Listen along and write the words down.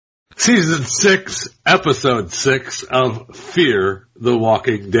Season 6, Episode 6 of Fear the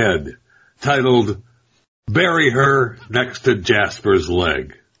Walking Dead, titled Bury Her Next to Jasper's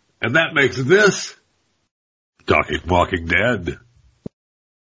Leg. And that makes this Talking Walking Dead.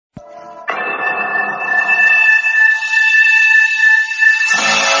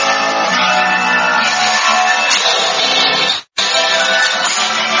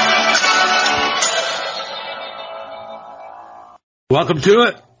 Welcome to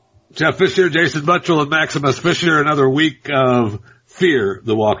it. Jeff Fisher, Jason Buttrell, and Maximus Fisher. Another week of Fear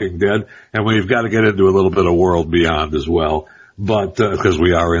the Walking Dead. And we've got to get into a little bit of World Beyond as well. But, because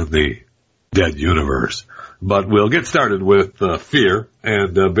we are in the Dead universe. But we'll get started with Fear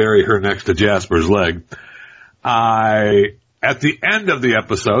and bury her next to Jasper's leg. At the end of the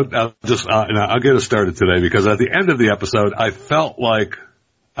episode, I'll get us started today because at the end of the episode, I felt like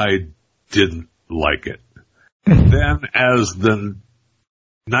I didn't like it. Then as the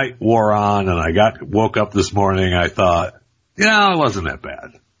night wore on and I woke up this morning, I thought, it wasn't that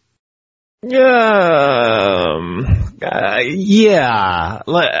bad. Yeah.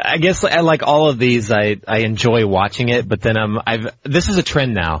 I guess like all of these, I enjoy watching it, but then this is a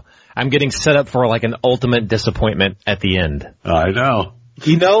trend now. I'm getting set up for like an ultimate disappointment at the end. I know.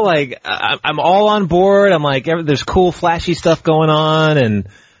 Like I'm all on board. I'm like, there's cool flashy stuff going on and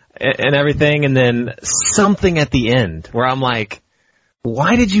everything, and then something at the end where I'm like,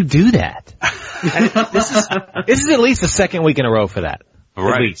 why did you do that? This is at least the second week in a row for that.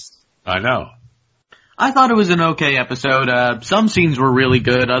 Right. At least. I know. I thought it was an okay episode. Some scenes were really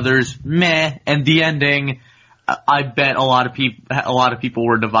good, others meh, and the ending, I bet a lot of people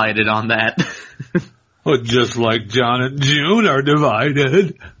were divided on that. Well, just like John and June are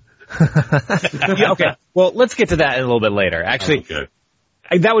divided. Yeah, okay. Well, let's get to that in a little bit later. Actually, okay.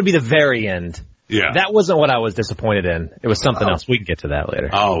 That would be the very end. Yeah. That wasn't what I was disappointed in. It was something else. We can get to that later.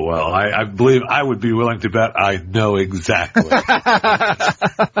 Oh, well, I believe I would be willing to bet I know exactly.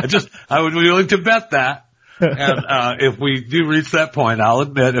 I would be willing to bet that. And, if we do reach that point, I'll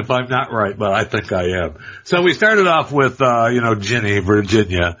admit if I'm not right, but I think I am. So we started off with, Ginny,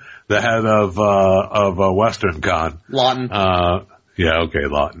 Virginia, the head of Western Con. Lawton. Yeah, okay,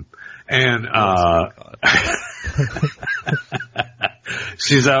 Lawton. And,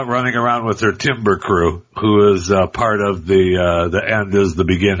 she's out running around with her timber crew, who is part of the end is the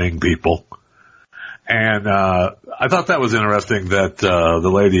beginning people. And I thought that was interesting that the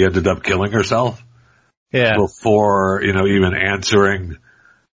lady ended up killing herself. Yeah. Before, even answering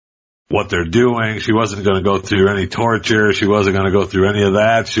what they're doing. She wasn't going to go through any torture. She wasn't going to go through any of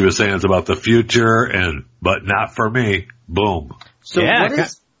that. She was saying it's about the future, but not for me. Boom. So yeah,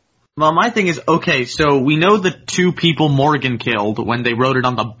 well, my thing is, okay, so we know the two people Morgan killed when they rode it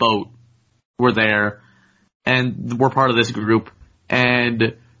on the boat were there, and were part of this group,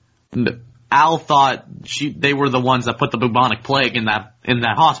 and Al thought they were the ones that put the bubonic plague in that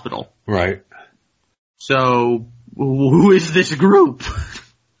hospital. Right. So, who is this group?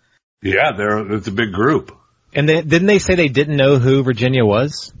 Yeah, it's a big group. And didn't they say they didn't know who Virginia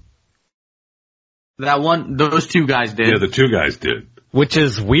was? Those two guys did. Yeah, the two guys did. Which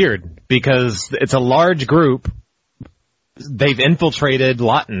is weird, because it's a large group. They've infiltrated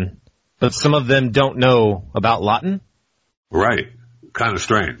Lawton, but some of them don't know about Lawton. Right. Kind of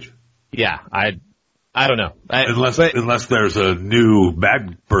strange. Yeah, I don't know. Unless there's a new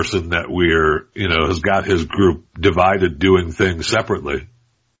bad person that has got his group divided doing things separately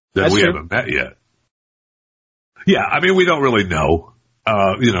that we haven't met yet. Yeah, I mean, we don't really know,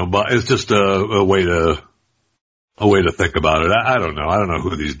 but it's just a way to think about it. I don't know. I don't know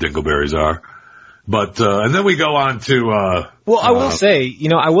who these dingleberries are. But, and then we go on to, well, I will say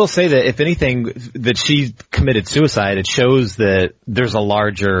that if anything, that she committed suicide, it shows that there's a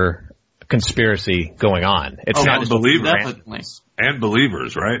larger conspiracy going on. It's not just believers. And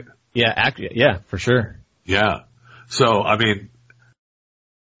believers, right? Yeah, for sure. Yeah. So, I mean,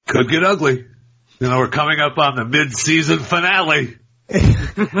 could get ugly. We're coming up on the mid-season finale. You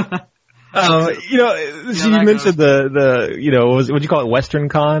mentioned what'd you call it, Western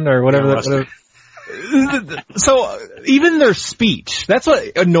Con or whatever. So even their speech, that's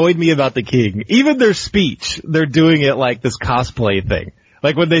what annoyed me about the King. Even their speech, they're doing it like this cosplay thing.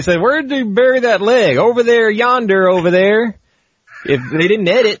 Like when they say, where'd they bury that leg? Over there, yonder, over there. If they didn't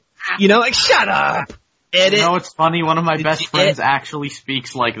edit, shut up. Edit. It's funny. One of my best friends actually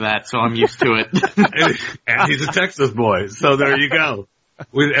speaks like that, so I'm used to it. And he's a Texas boy, so there you go.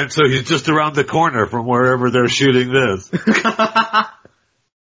 And so he's just around the corner from wherever they're shooting this.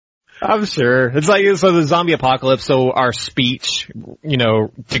 I'm sure. It's like, so the zombie apocalypse, so our speech,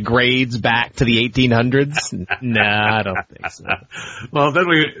 degrades back to the 1800s? Nah, I don't think so. Well, then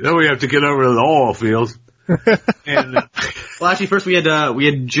we have to get over to the oil fields. And, well, actually, first we had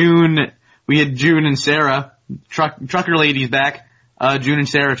June and Sarah, trucker ladies back. June and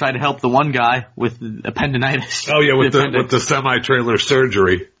Sarah tried to help the one guy with appendicitis. Oh yeah, with the semi-trailer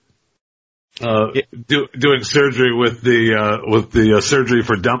surgery. Doing surgery with the Surgery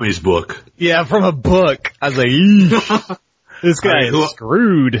for Dummies book. Yeah, from a book. I was like, eesh, this guy is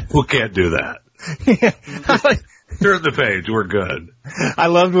screwed. Who can't do that? Turn the page. We're good. I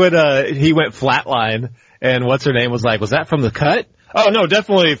loved when he went flatline, and what's her name was like, was that from the cut? Oh no,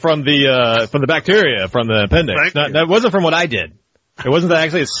 definitely from the bacteria from the appendix. That wasn't from what I did. It wasn't that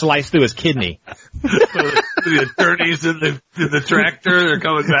actually it sliced through his kidney. The attorneys in the tractor, they're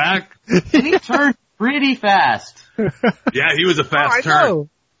coming back. And he turned pretty fast. Yeah, he was a fast turn.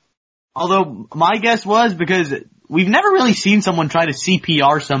 Although my guess was because we've never really seen someone try to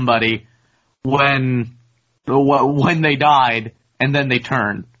CPR somebody when they died and then they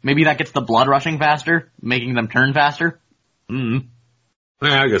turned. Maybe that gets the blood rushing faster, making them turn faster. Yeah,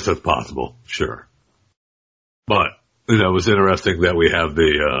 I guess that's possible. Sure. But it was interesting that we have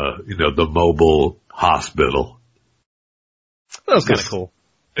the mobile hospital. That was kind of cool.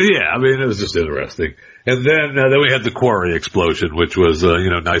 Yeah, I mean, it was just interesting. And then we had the quarry explosion, which was,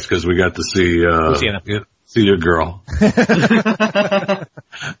 nice because we got to see your girl.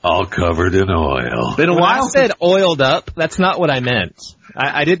 All covered in oil. When I said oiled up, that's not what I meant.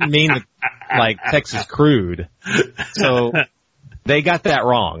 I didn't mean like Texas crude. So they got that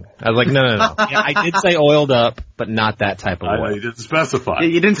wrong. I was like, no. Yeah, I did say oiled up, but not that type of oil. I know, you didn't specify.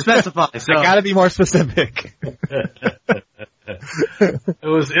 You didn't specify. So. I gotta be more specific. It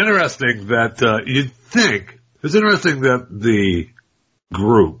was interesting that, it's interesting that the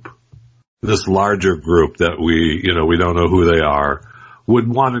group, this larger group that we don't know who they are, would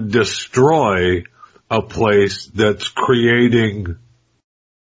want to destroy a place that's creating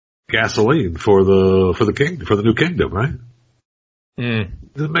gasoline for the new kingdom, right?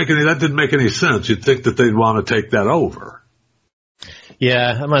 That didn't make any sense. You'd think that they'd want to take that over.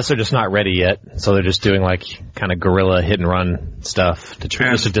 Yeah, unless they're just not ready yet. So they're just doing like kind of guerrilla hit and run stuff to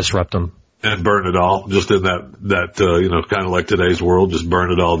disrupt them. And burn it all, just in that kind of like today's world, just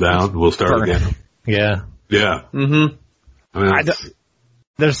burn it all down. We'll start again. Yeah. Yeah. Mm-hmm. I mean,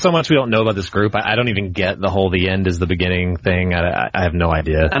 there's so much we don't know about this group. I don't even get the end is the beginning thing. I have no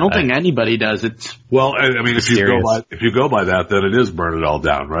idea. I don't think anybody does. Well, I mean, if you go by that, then it is burn it all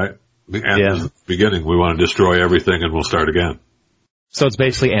down, right? The end is the beginning. We want to destroy everything and we'll start again. So it's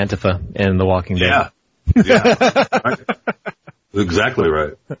basically Antifa in The Walking Dead. Yeah. Right. Exactly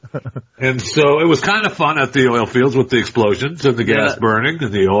right. And so it was kind of fun at the oil fields with the explosions and the gas burning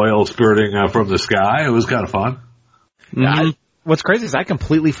and the oil spurting from the sky. It was kind of fun. Mm-hmm. What's crazy is I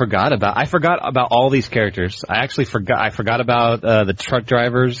completely forgot about all these characters. I forgot about the truck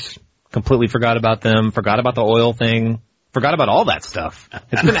drivers, completely forgot about them, forgot about the oil thing, forgot about all that stuff.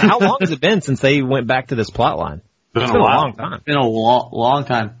 It's been, how long has it been since they went back to this plot line? It's been a long time. It's been a long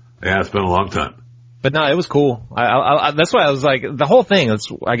time. Yeah, it's been a long time. But no, it was cool. I that's why I was like, the whole thing,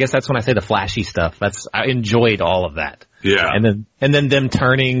 I guess that's when I say the flashy stuff. I enjoyed all of that. Yeah. And then them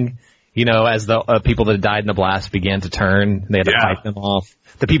turning, as the people that died in the blast began to turn, they had to fight them off.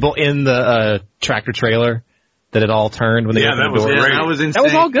 The people in the tractor trailer that had all turned when they opened the door. Great. That was insane. That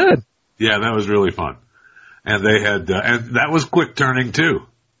was all good. Yeah, that was really fun. And they had, and that was quick turning too.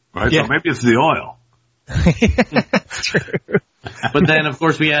 Right? Yeah. So maybe it's the oil. That's true. But then, of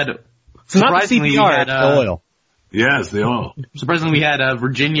course, we had, surprisingly, we had the oil. Yes, the oil. Surprisingly, we had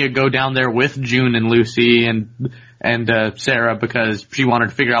Virginia go down there with June and Lucy and Sarah because she wanted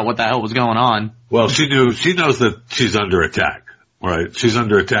to figure out what the hell was going on. Well, she knows that she's under attack, right? She's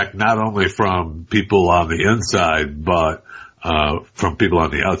under attack not only from people on the inside, but from people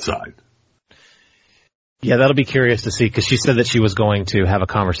on the outside. Yeah, that'll be curious to see because she said that she was going to have a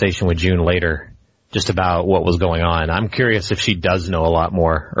conversation with June later just about what was going on. I'm curious if she does know a lot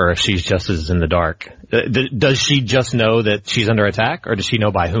more or if she's just as in the dark. Does she just know that she's under attack or does she know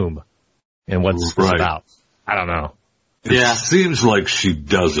by whom and what's this about? I don't know. It seems like she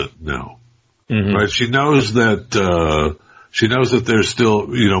doesn't know. Mm-hmm. Right? She knows that there's still,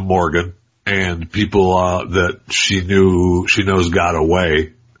 Morgan and people that she knows got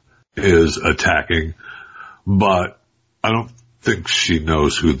away is attacking, but I don't think she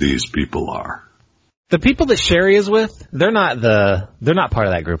knows who these people are. The people that Sherry is with, they're not part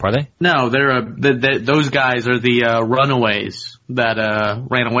of that group, are they? No, those guys are the runaways that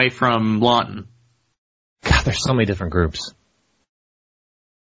ran away from Lawton. God, there's so many different groups.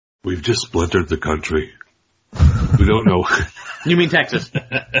 We've just splintered the country. We don't know. You mean Texas?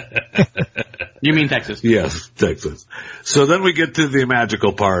 You mean Texas? Yes, Texas. So then we get to the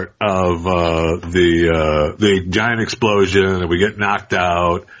magical part of the giant explosion, and we get knocked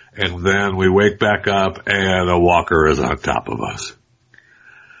out, and then we wake back up, and a walker is on top of us.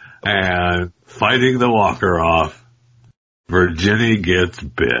 And fighting the walker off, Virginia gets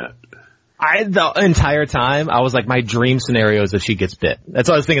bit. The entire time, I was like, my dream scenario is that she gets bit. That's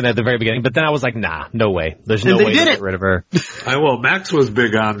what I was thinking at the very beginning. But then I was like, nah, no way. There's no way to get rid of her. Max was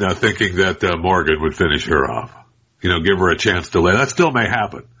big on thinking that Morgan would finish her off. Give her a chance to lay. That still may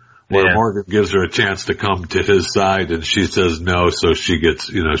happen. Where Morgan gives her a chance to come to his side, and she says no, so she gets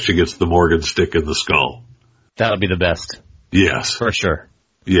the Morgan stick in the skull. That'll be the best. Yes. For sure.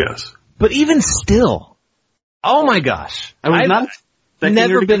 Yes. But even still, oh my gosh. I've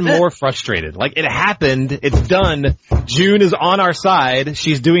never been more frustrated. Like, it happened. It's done. June is on our side.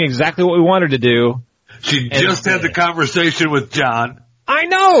 She's doing exactly what we want her to do. She just had the conversation with John. I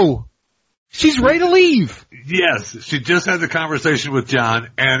know. She's ready to leave. Yes, she just had the conversation with John,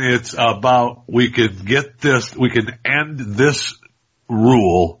 and it's about we can end this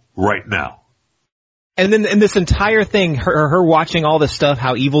rule right now. And then in this entire thing, her watching all this stuff,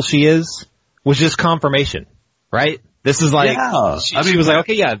 how evil she is, was just confirmation, right? This is like, she was like,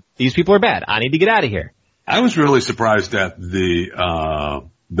 okay, yeah, these people are bad. I need to get out of here. I was really surprised at the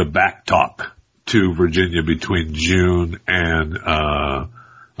back talk to Virginia between June and,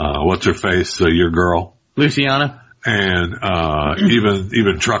 what's her face, your girl? Luciana. And,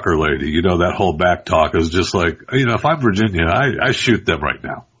 even Trucker Lady, that whole back talk is just like, if I'm Virginia, I shoot them right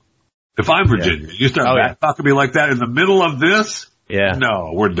now. If I'm Virginia, you start back talking to me like that in the middle of this? Yeah.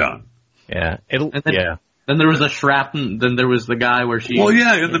 No, we're done. Yeah. Then there was a shrapnel. Then there was the guy where she. Well,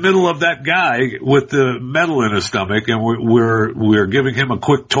 yeah, in the middle of that guy with the metal in his stomach, and we're giving him a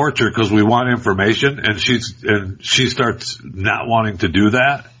quick torture because we want information, and she starts not wanting to do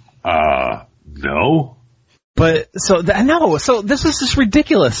that. No. But so this is just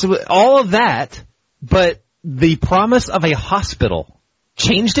ridiculous. All of that, but the promise of a hospital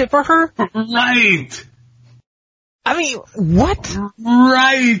changed it for her. Right. I mean, what?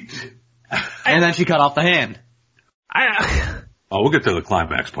 Right. And then she cut off the hand. We'll get to the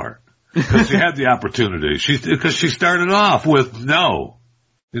climax part. Because she had the opportunity. Because she started off with no.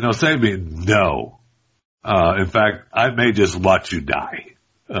 Say to me, no. In fact, I may just watch you die,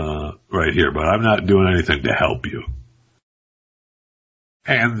 right here, but I'm not doing anything to help you.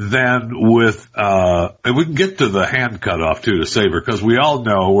 And then and we can get to the hand cut off too to save her, because we all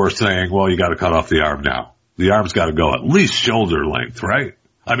know we're saying, well, you gotta cut off the arm now. The arm's gotta go at least shoulder length, right?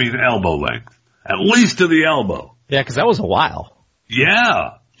 I mean, elbow length. At least to the elbow. Yeah, because that was a while.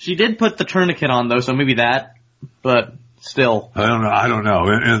 Yeah. She did put the tourniquet on, though, so maybe that, but still. I don't know.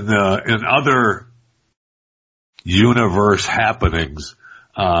 In other universe happenings,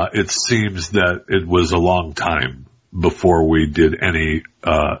 it seems that it was a long time before we did any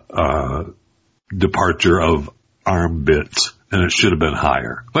departure of arm bits, and it should have been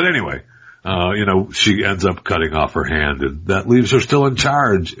higher. But anyway. She ends up cutting off her hand, and that leaves her still in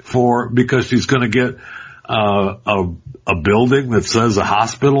charge because she's going to get a building that says a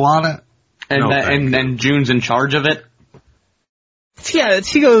hospital on it. And June's in charge of it. Yeah,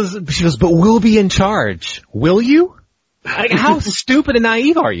 she goes, but we'll be in charge. Will you? Like, how stupid and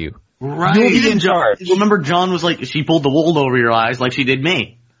naive are you? Right. You'll be in charge. Remember, John was like, she pulled the wool over your eyes like she did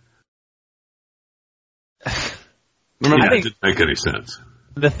me. Remember, it didn't make any sense.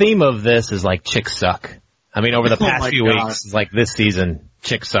 The theme of this is like chicks suck. I mean, over the past few weeks, like this season,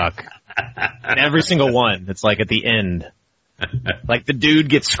 chicks suck. And every single one, it's like at the end, like the dude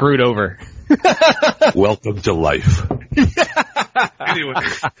gets screwed over. Welcome to life. Anyway,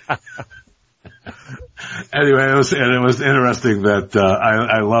 it was interesting that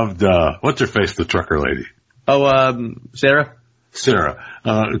I loved what's her face, the trucker lady. Oh, Sarah.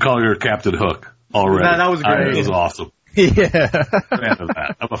 Calling her Captain Hook already. That was great. It was awesome. Yeah. Fan of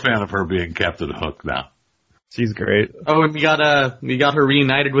that. I'm a fan of her being Captain Hook now. She's great. Oh, and we got her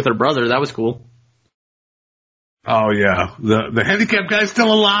reunited with her brother. That was cool. Oh yeah. The handicapped guy's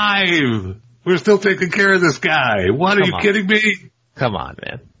still alive. We're still taking care of this guy. What, are you kidding me? Come on,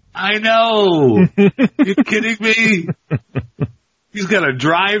 man. I know. You kidding me? He's got a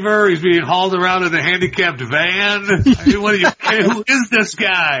driver. He's being hauled around in a handicapped van. I mean, what are you kidding? Who is this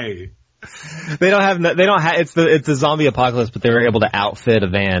guy? They don't have, it's the zombie apocalypse, but they were able to outfit a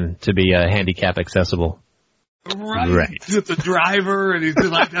van to be handicap accessible. Right. It's a driver, and he's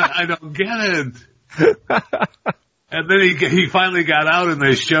like, I don't get it. And then he finally got out, and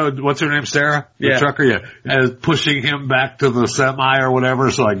they showed, what's her name, Sarah? The trucker, as pushing him back to the semi or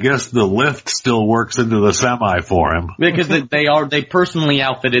whatever. So I guess the lift still works into the semi for him. Because they personally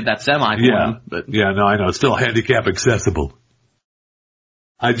outfitted that semi for him. But. Yeah, no, I know. It's still handicap accessible.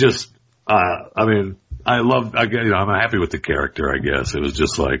 I'm happy with the character, I guess. It was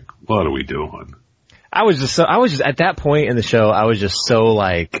just like, what are we doing? I was just at that point in the show, I was just so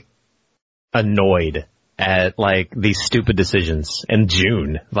like annoyed at like these stupid decisions in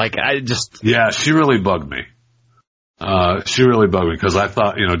June. Like yeah, she really bugged me. She really bugged me because I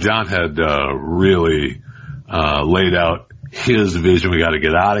thought, John had, really, laid out his vision. We got to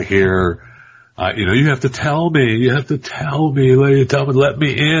get out of here. You have to tell me, let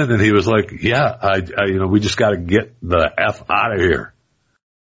me in. And he was like, yeah, we just got to get the F out of here.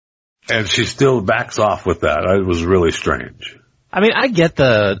 And she still backs off with that. It was really strange. I mean, I get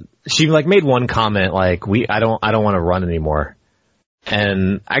she like made one comment like, I don't want to run anymore.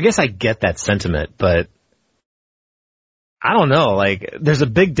 And I guess I get that sentiment, but I don't know, like, there's a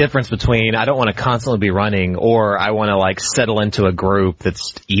big difference between I don't want to constantly be running or I want to like settle into a group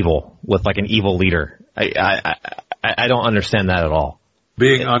that's evil with like an evil leader. I don't understand that at all.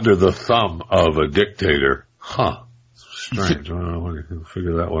 Being under the thumb of a dictator, strange. I don't know when you can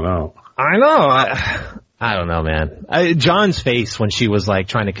figure that one out. I know. I don't know, man. John's face when she was like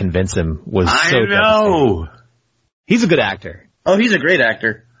trying to convince him was so devastating. He's a good actor. Oh, he's a great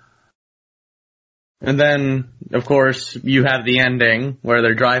actor. And then, of course, you have the ending where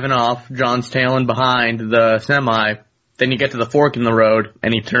they're driving off, John's tailing behind the semi, then you get to the fork in the road,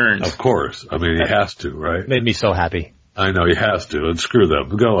 and he turns. Of course. I mean, he has to, right? Made me so happy. I know, he has to, and screw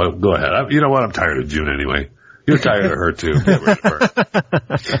them. Go ahead. You know what? I'm tired of June anyway. You're tired of her, too. Get rid of her.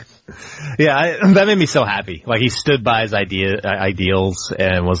 Yeah, that made me so happy. Like, he stood by his ideals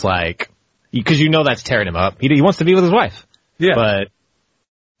and was like, because that's tearing him up. He wants to be with his wife. Yeah. But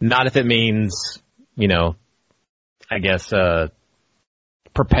not if it means, I guess,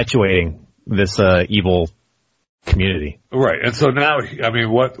 perpetuating this, evil community. Right. And so now, I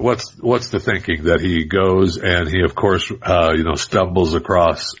mean, what's the thinking that he goes and he, of course, stumbles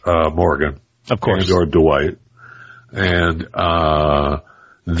across, Morgan. Of course. Or Dwight. And,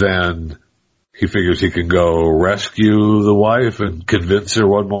 then he figures he can go rescue the wife and convince her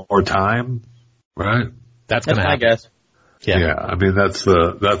one more time. Right? That's gonna happen. I guess. Yeah. I mean, that's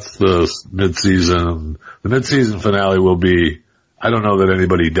the mid-season. The mid-season finale will be, I don't know that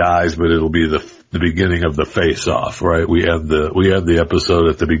anybody dies, but it'll be the beginning of the face-off, right? We end the episode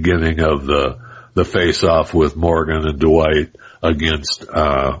at the beginning of the face-off with Morgan and Dwight against,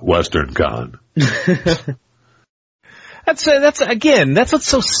 Western Con. That's what's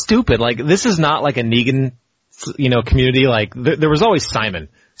so stupid. Like, this is not like a Negan, community. Like, there was always Simon.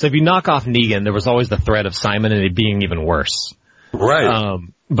 So if you knock off Negan, there was always the threat of Simon and it being even worse. Right.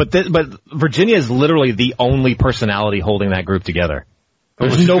 But Virginia is literally the only personality holding that group together.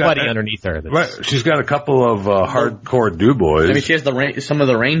 There's nobody underneath her. Right. She's got a couple of, hardcore boys. I mean, she has some of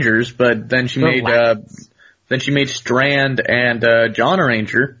the Rangers, but then she made Strand and, John a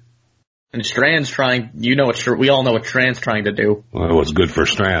Ranger. And Strand's trying, we all know what Strand's trying to do. Well, what's good for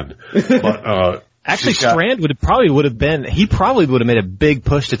Strand. But, actually, Strand would have made a big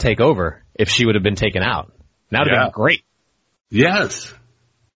push to take over if she would have been taken out. That would have been great. Yes.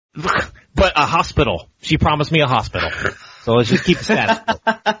 But a hospital. She promised me a hospital. So let's just keep the status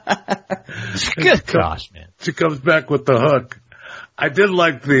quo. Good gosh, man. She comes back with the hook. I did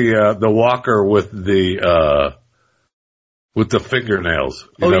like the walker with the fingernails.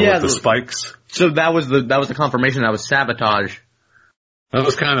 With the spikes. So that was the confirmation that was sabotage. That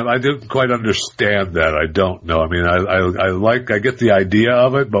was I didn't quite understand that. I don't know. I mean, I get the idea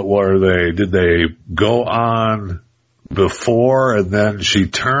of it, but did they go on before and then she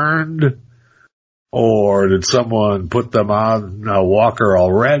turned? Or did someone put them on a walker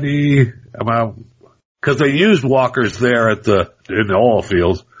already? Cause they used walkers there in the oil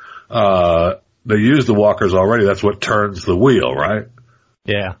fields. They used the walkers already. That's what turns the wheel, right?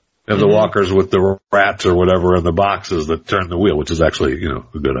 Yeah. And the walkers with the rats or whatever in the boxes that turn the wheel, which is actually,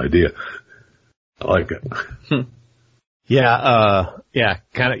 a good idea. I like it. Yeah,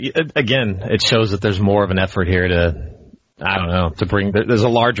 kind of, again, it shows that there's more of an effort here to bring, there's a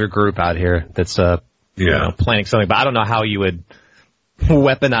larger group out here that's, planning something, but I don't know how you would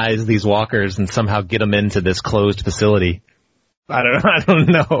weaponize these walkers and somehow get them into this closed facility. I don't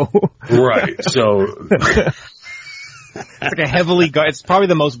know. Right. So it's like a heavily it's probably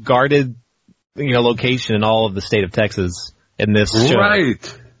the most guarded, location in all of the state of Texas in this show.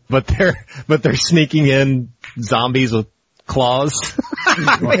 Right. But they're sneaking in zombies with claws.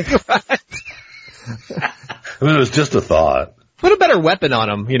 I mean, it was just a thought. Put a better weapon on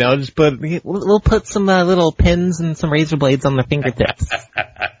them, just we'll put some little pins and some razor blades on their fingertips.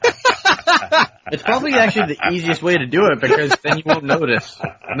 It's probably actually the easiest way to do it because then you won't notice.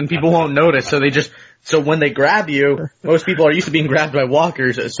 Then people won't notice, so when they grab you, most people are used to being grabbed by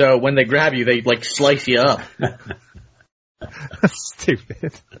walkers, so when they grab you, they slice you up.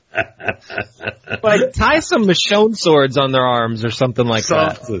 Stupid. Tie some Michonne swords on their arms or something like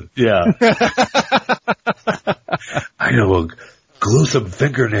that. Yeah. I know, we'll glue some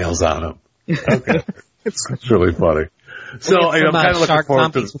fingernails on them. Okay. It's really funny. So I'm kind of looking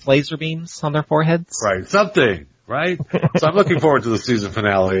forward to with laser beams on their foreheads. Right, something, right? So I'm looking forward to the season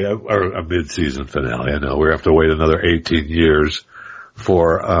finale, or a mid-season finale. I know we have to wait another 18 years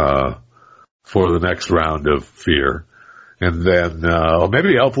for the next round of Fear. And then,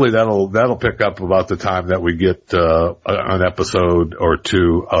 maybe hopefully that'll pick up about the time that we get, an episode or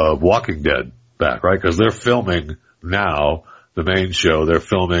two of Walking Dead back, right? Cause they're filming now, the main show, they're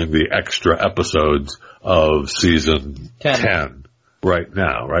filming the extra episodes of season 10 right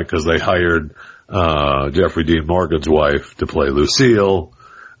now, right? Cause they hired, Jeffrey Dean Morgan's wife to play Lucille,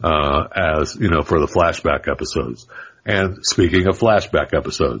 as, for the flashback episodes. And speaking of flashback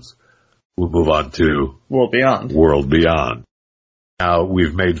episodes, we'll move on to World Beyond. World Beyond. Now,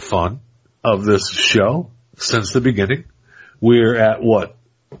 we've made fun of this show since the beginning. We're at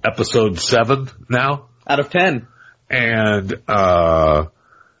episode 7 now? Out of 10. And,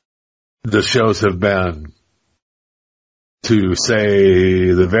 the shows have been, to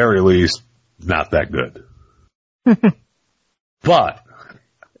say the very least, not that good. But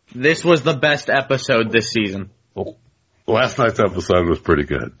this was the best episode this season. Well, last night's episode was pretty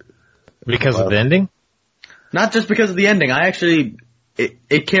good. Because of the ending? Not just because of the ending. I actually,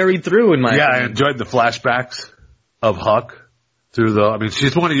 it carried through in my opinion. I enjoyed the flashbacks of Huck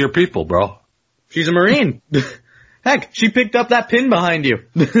she's one of your people, bro. She's a Marine. Heck, she picked up that pin behind you.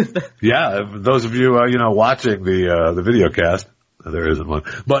 Yeah, those of you, watching the video cast, there isn't one,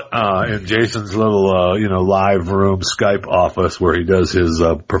 but, in Jason's little, live room Skype office where he does his,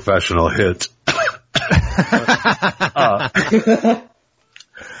 professional hits,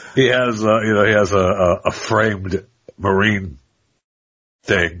 he has a framed Marine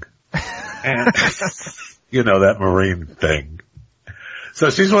thing. And, that Marine thing. So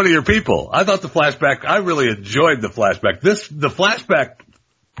she's one of your people. I thought I really enjoyed the flashback. The flashback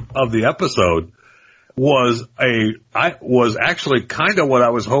of the episode was actually kind of what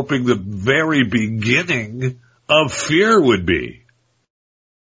I was hoping the very beginning of Fear would be.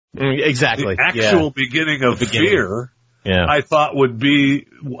 Exactly. The actual beginning of Fear. Yeah. I thought would be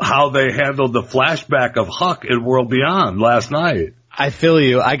how they handled the flashback of Huck in World Beyond last night. I feel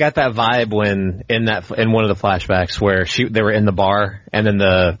you. I got that vibe when in one of the flashbacks where they were in the bar and then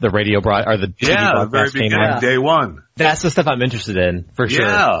the radio the TV broadcast came on. Day one. That's the stuff I'm interested in for sure.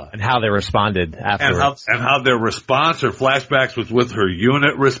 Yeah. And how they responded afterwards. And how their response or flashbacks was with her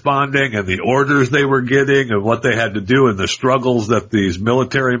unit responding and the orders they were getting and what they had to do and the struggles that these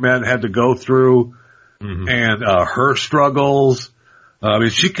military men had to go through. Mm-hmm. And her struggles.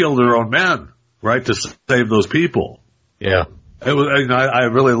 She killed her own men, right, to save those people. Yeah. It was. I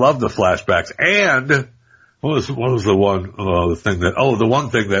really loved the flashbacks. And what was the one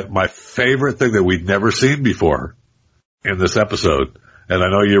thing that my favorite thing that we'd never seen before in this episode. And I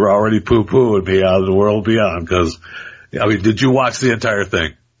know you're already poo-pooing me out of the World Beyond because, did you watch the entire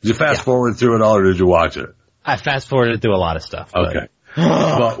thing? Did you fast forward through it all, or did you watch it? I fast forwarded through a lot of stuff. Okay.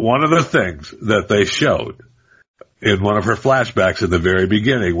 But one of the things that they showed in one of her flashbacks in the very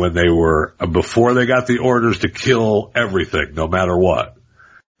beginning when before they got the orders to kill everything, no matter what,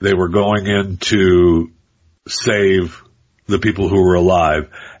 they were going in to save the people who were alive,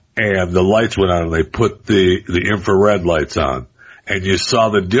 and the lights went on and they put the infrared lights on, and you saw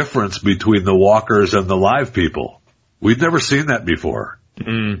the difference between the walkers and the live people. We'd never seen that before.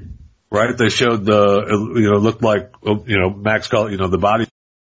 Mm. Right? They showed looked like, Max called, the body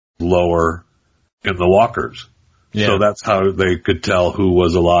lower in the walkers. Yeah. So that's how they could tell who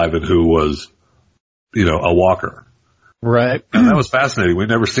was alive and who was, a walker. Right. And that was fascinating. We'd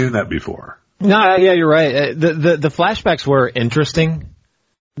never seen that before. No, yeah, you're right. The flashbacks were interesting.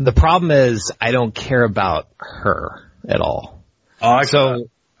 The problem is I don't care about her at all. I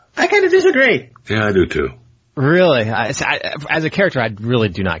kind of disagree. Yeah, I do too. Really? As a character, I really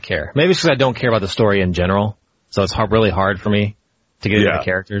do not care. Maybe it's because I don't care about the story in general. So it's really hard for me to get into the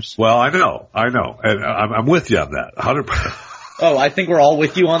characters. Well, I know. And I'm with you on that. 100%. Oh, I think we're all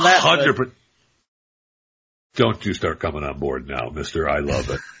with you on that. 100%. Don't you start coming on board now, Mr. I love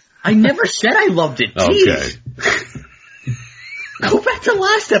it. I never said I loved it. Jeez. Okay. Go back to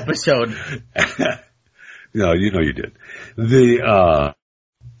last episode. No, you did.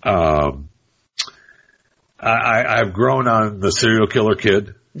 I've grown on the serial killer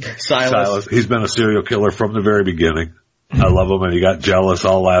kid. Silas. He's been a serial killer from the very beginning. I love him, and he got jealous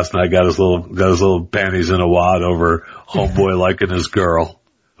all last night. Got his little panties in a wad over homeboy liking his girl.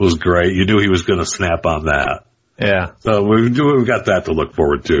 It was great. You knew he was going to snap on that. Yeah. So we've got that to look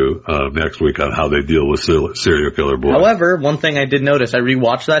forward to next week on how they deal with serial killer boy. However, one thing I did notice, I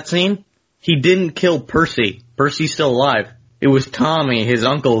rewatched that scene. He didn't kill Percy. Percy's still alive. It was Tommy, his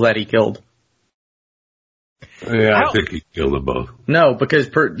uncle, that he killed. Yeah, I think he killed them both. No, because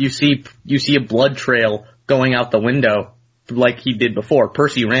you see a blood trail going out the window like he did before.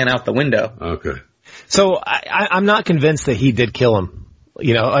 Percy ran out the window. Okay. So I'm not convinced that he did kill him.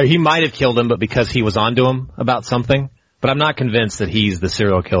 Or he might have killed him, but because he was onto him about something. But I'm not convinced that he's the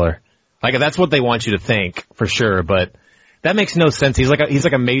serial killer. Like, that's what they want you to think, for sure, but that makes no sense. He's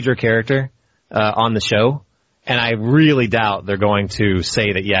like a major character on the show, and I really doubt they're going to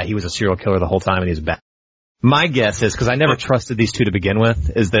say that, yeah, he was a serial killer the whole time and he's bad. My guess is, because I never trusted these two to begin with,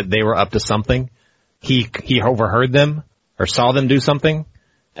 is that they were up to something. He overheard them or saw them do something,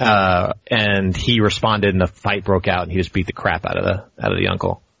 and he responded and the fight broke out and he just beat the crap out of the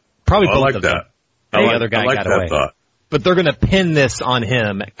uncle. Probably both like of that. them. The other guy got away. Thought. But they're going to pin this on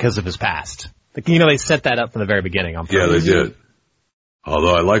him because of his past. They set that up from the very beginning. Yeah, they did.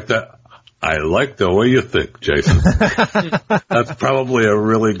 Although I like that. I like the way you think, Jason. That's probably a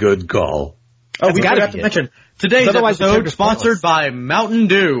really good call. Oh, we forgot to mention, today's episode sponsored by Mountain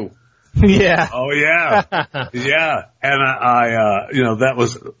Dew. Yeah. Oh, yeah. Yeah. And that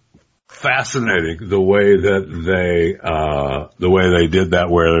was fascinating, the way that they did that,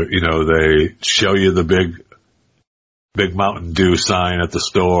 where, they show you the big Mountain Dew sign at the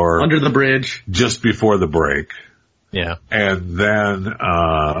store. Under the bridge. Just before the break. Yeah. And then,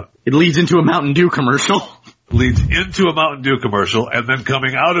 it leads into a Mountain Dew commercial. Leads into a Mountain Dew commercial, and then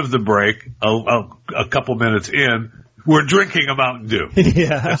coming out of the break, a couple minutes in, we're drinking a Mountain Dew.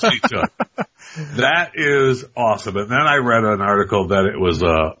 Yeah. That is awesome. And then I read an article that it was,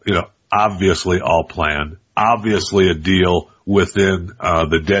 obviously all planned, obviously a deal within,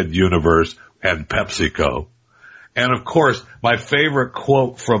 the Dead universe and PepsiCo. And of course, my favorite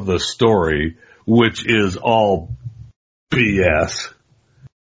quote from the story, which is all BS,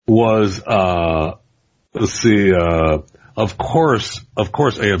 was, of course,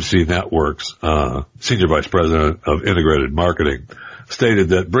 AMC Networks, Senior Vice President of Integrated Marketing, stated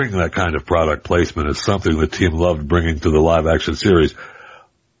that bringing that kind of product placement is something the team loved bringing to the live action series,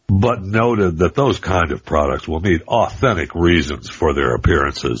 but noted that those kind of products will need authentic reasons for their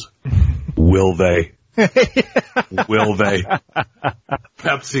appearances. Will they? Will they?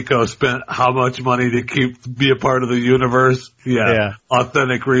 PepsiCo spent how much money to be a part of the universe? Yeah.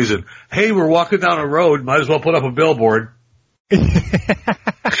 Authentic reason. Hey, we're walking down a road. Might as well put up a billboard.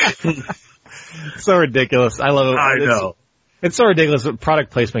 So ridiculous. I love it. I know. It's so ridiculous.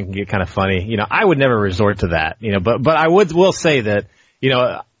 Product placement can get kind of funny. I would never resort to that. But I will say that,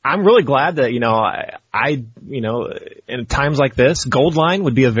 I'm really glad that, I in times like this, Goldline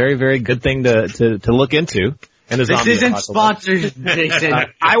would be a very, very good thing to look into. And this isn't sponsored, Jason.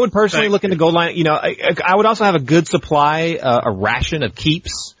 I would personally look into Goldline. I would also have a good supply, a ration of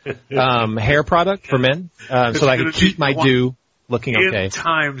Keeps, hair product for men, so that I could keep my Dew looking okay. In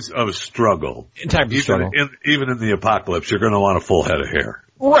times of struggle. Even in the apocalypse, you're going to want a full head of hair.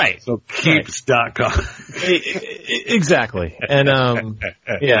 Right. So Keeps.com. Exactly. And,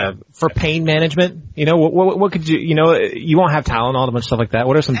 for pain management, what could you won't have Tylenol and a bunch of stuff like that.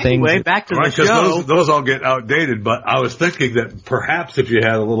 What are some things? Anyway, back to the show. Those all get outdated, but I was thinking that perhaps if you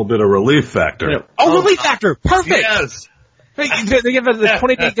had a little bit of relief factor. Relief factor. Perfect. Yes. They give us a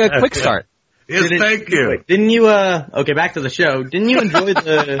 20-day quick start. Yes, thank you. Didn't you, okay, back to the show. Didn't you enjoy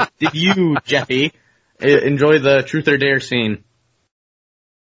did you, Jeffy, enjoy the Truth or Dare scene?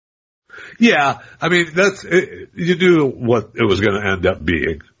 Yeah, I mean, you knew what it was going to end up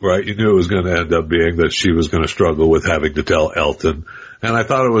being, right? You knew it was going to end up being that she was going to struggle with having to tell Elton. And I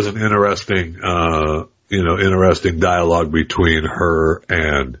thought it was an interesting dialogue between her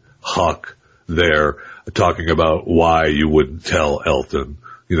and Huck there, talking about why you wouldn't tell Elton.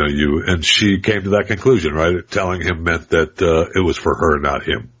 And she came to that conclusion, right? Telling him meant that, it was for her, not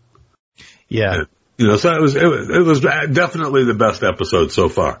him. Yeah. And, so it was definitely the best episode so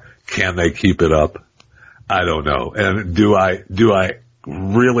far. Can they keep it up? I don't know. And do I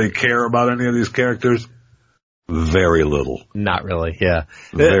really care about any of these characters? Very little. Not really, yeah.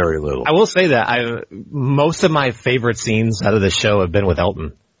 Very little. I will say that most of my favorite scenes out of the show have been with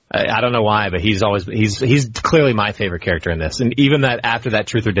Elton. I don't know why, but he's clearly my favorite character in this. And even after that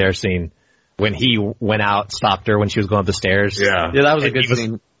Truth or Dare scene when he went out, stopped her when she was going up the stairs. Yeah. Yeah, that was a good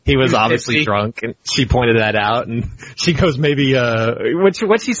scene. He was obviously tipsy. drunk, and she pointed that out, and she goes, maybe,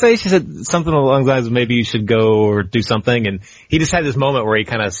 what'd she say? She said something along the lines of maybe you should go or do something, and he just had this moment where he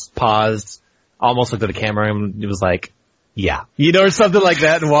kind of paused, almost looked at the camera, and it was like, yeah. Or something like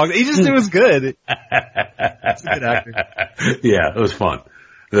that, and walked. It was good. He's a good actor. Yeah, it was fun.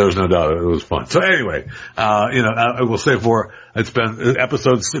 There was no doubt it was fun. So anyway, I will say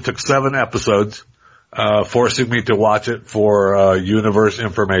it took 7 episodes, forcing me to watch it for, universe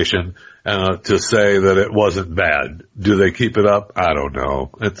information, to say that it wasn't bad. Do they keep it up? I don't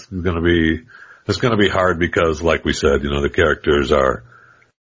know. It's gonna be hard because, like we said, the characters are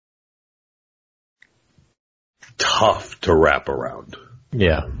tough to wrap around.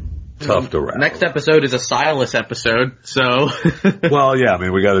 Yeah. Tough to wrap. Next episode is a Silas episode, so. Well, yeah,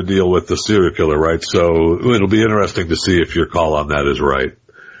 we got to deal with the serial killer, right? So it'll be interesting to see if your call on that is right.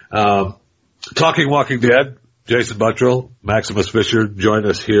 Talking Walking Dead, Jason Buttrill, Maximus Fisher join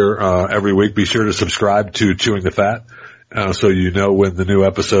us here every week. Be sure to subscribe to Chewing the Fat so you know when the new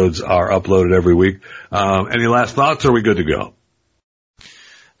episodes are uploaded every week. Any last thoughts, or are we good to go?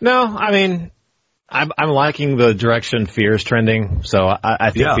 No, I'm liking the direction Fear is trending, so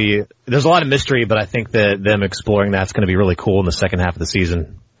I think there's a lot of mystery, but I think that them exploring that's going to be really cool in the second half of the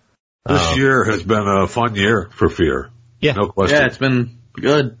season. This year has been a fun year for Fear. Yeah. No question. Yeah, it's been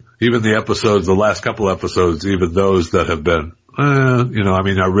good. Even the last couple episodes, even those that have been, I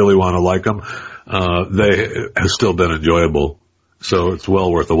really want to like them, they have still been enjoyable. So it's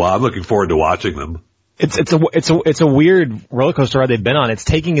well worth a while. I'm looking forward to watching them. It's a weird roller coaster ride they've been on. It's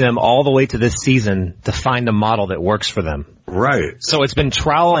taking them all the way to this season to find a model that works for them. Right. So it's been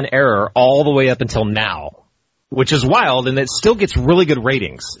trial and error all the way up until now, which is wild, and it still gets really good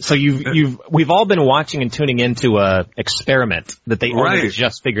ratings. So we've all been watching and tuning into a experiment that they only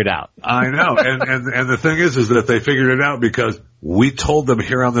just figured out. I know. And the thing is that they figured it out because we told them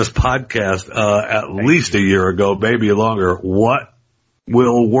here on this podcast, at least a year ago, maybe longer, what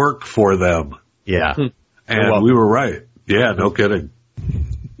will work for them. Yeah. And we were right. Yeah, no kidding.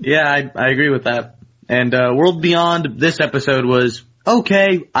 Yeah, I agree with that. And World Beyond, this episode was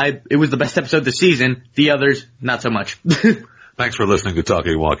okay. It was the best episode this season. The others, not so much. Thanks for listening to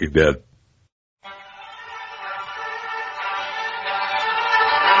Talking Walking Dead.